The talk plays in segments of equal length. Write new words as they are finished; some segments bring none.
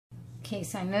Okay,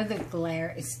 so I know the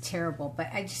glare is terrible, but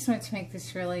I just want to make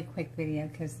this really quick video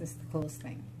because this is the coolest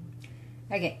thing.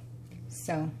 Okay,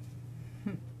 so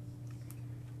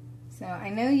I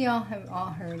know y'all have all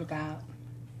heard about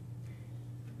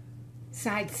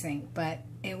SideSync, but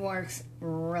it works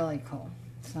really cool.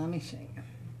 So let me show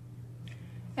you.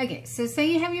 Okay, so say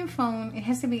you have your phone. It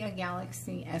has to be a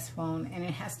Galaxy S phone, and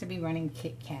it has to be running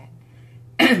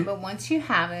KitKat. But once you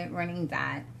have it running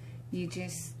that, you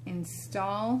just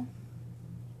install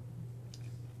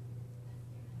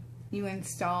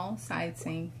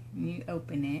SideSync, and you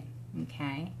open it,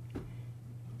 okay?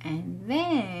 And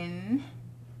then,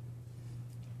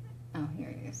 oh, here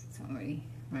it is. It's already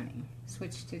running.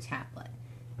 Switch to tablet.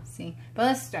 See? But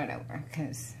let's start over,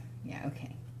 because, yeah,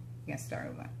 okay. You gotta start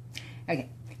over. Okay,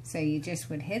 so you just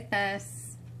would hit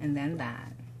this, and then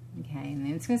that, okay? And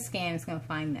then it's gonna scan, it's gonna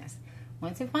find this.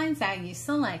 Once it finds that, you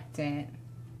select it.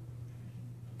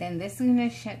 Then this is gonna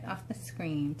shut off the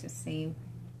screen to save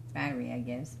battery, I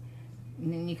guess.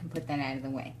 And then you can put that out of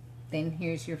the way. Then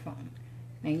here's your phone.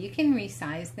 Now you can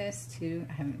resize this too.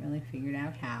 I haven't really figured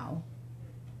out how,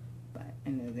 but I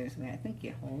know there's a way. I think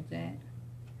you hold it.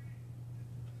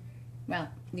 Well,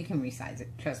 you can resize it,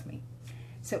 trust me.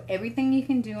 So everything you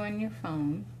can do on your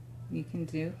phone, you can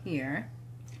do here.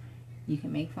 You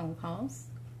can make phone calls.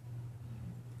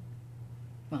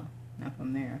 Well, not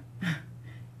from there.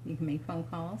 You can make phone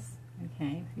calls,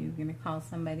 okay? If you're gonna call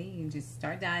somebody, you just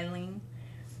start dialing.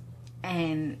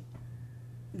 And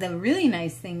the really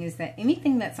nice thing is that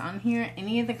anything that's on here,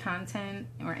 any of the content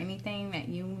or anything that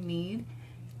you need,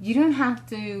 you don't have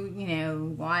to, you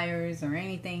know, wires or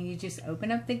anything. You just open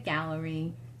up the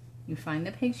gallery, you find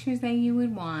the pictures that you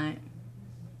would want,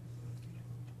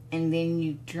 and then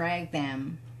you drag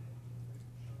them.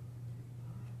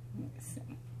 Let's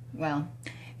see. Well,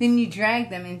 then you drag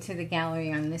them into the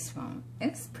gallery on this phone.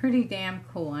 It's pretty damn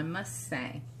cool, I must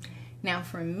say. Now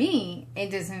for me, it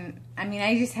doesn't, I mean,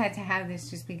 I just had to have this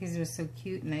just because it was so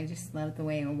cute, and I just loved the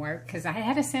way it worked. Because I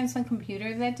had a Samsung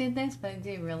computer that did this, but it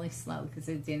did really slow because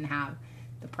it didn't have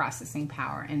the processing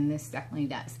power, and this definitely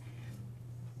does.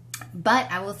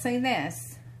 But I will say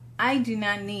this, I do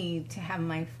not need to have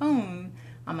my phone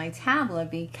on my tablet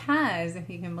because,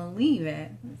 if you can believe it,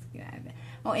 let's get out of it.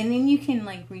 Oh, and then you can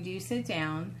like reduce it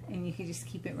down, and you can just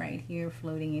keep it right here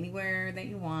floating anywhere that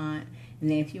you want. And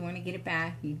then if you want to get it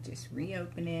back, you just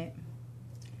reopen it.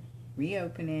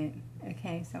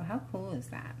 Okay, so how cool is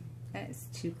that? That is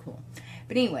too cool.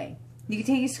 But anyway, you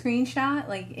can take a screenshot.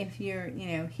 Like if you're,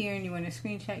 you know, here and you want a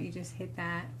screenshot, you just hit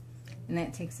that, and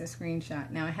that takes a screenshot.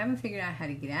 Now I haven't figured out how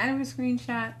to get out of a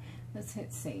screenshot. Let's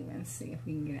hit save and see if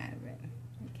we can get out of it.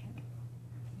 Okay.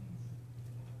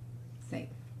 Save.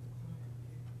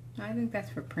 I think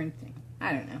that's for printing.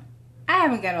 I don't know. I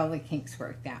haven't got all the kinks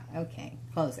worked out. Okay,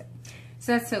 close it.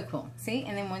 So that's so cool. See?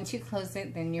 And then once you close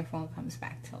it, then your phone comes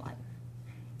back to life.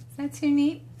 Is that too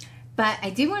neat? But I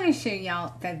did want to show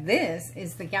y'all that this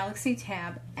is the Galaxy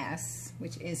Tab S,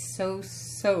 which is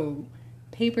so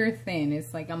paper thin.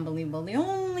 It's like unbelievable. The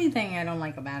only thing I don't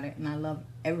like about it, and I love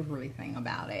everything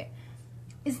about it,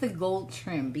 is the gold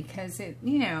trim, because it,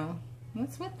 you know,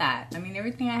 what's with that? I mean,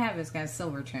 everything I have has got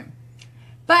silver trim.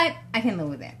 But I can live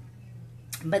with it.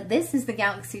 But this is the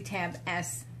Galaxy Tab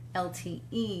S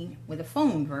LTE with a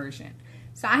phone version.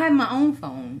 So I have my own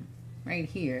phone right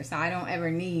here, so I don't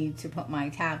ever need to put my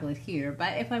tablet here.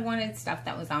 But if I wanted stuff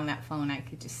that was on that phone, I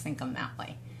could just sync them that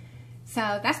way.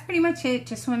 So that's pretty much it.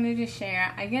 Just wanted to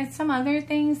share. I get some other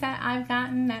things that I've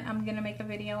gotten that I'm going to make a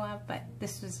video of, but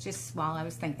this was just while I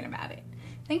was thinking about it.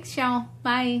 Thanks, y'all.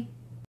 Bye.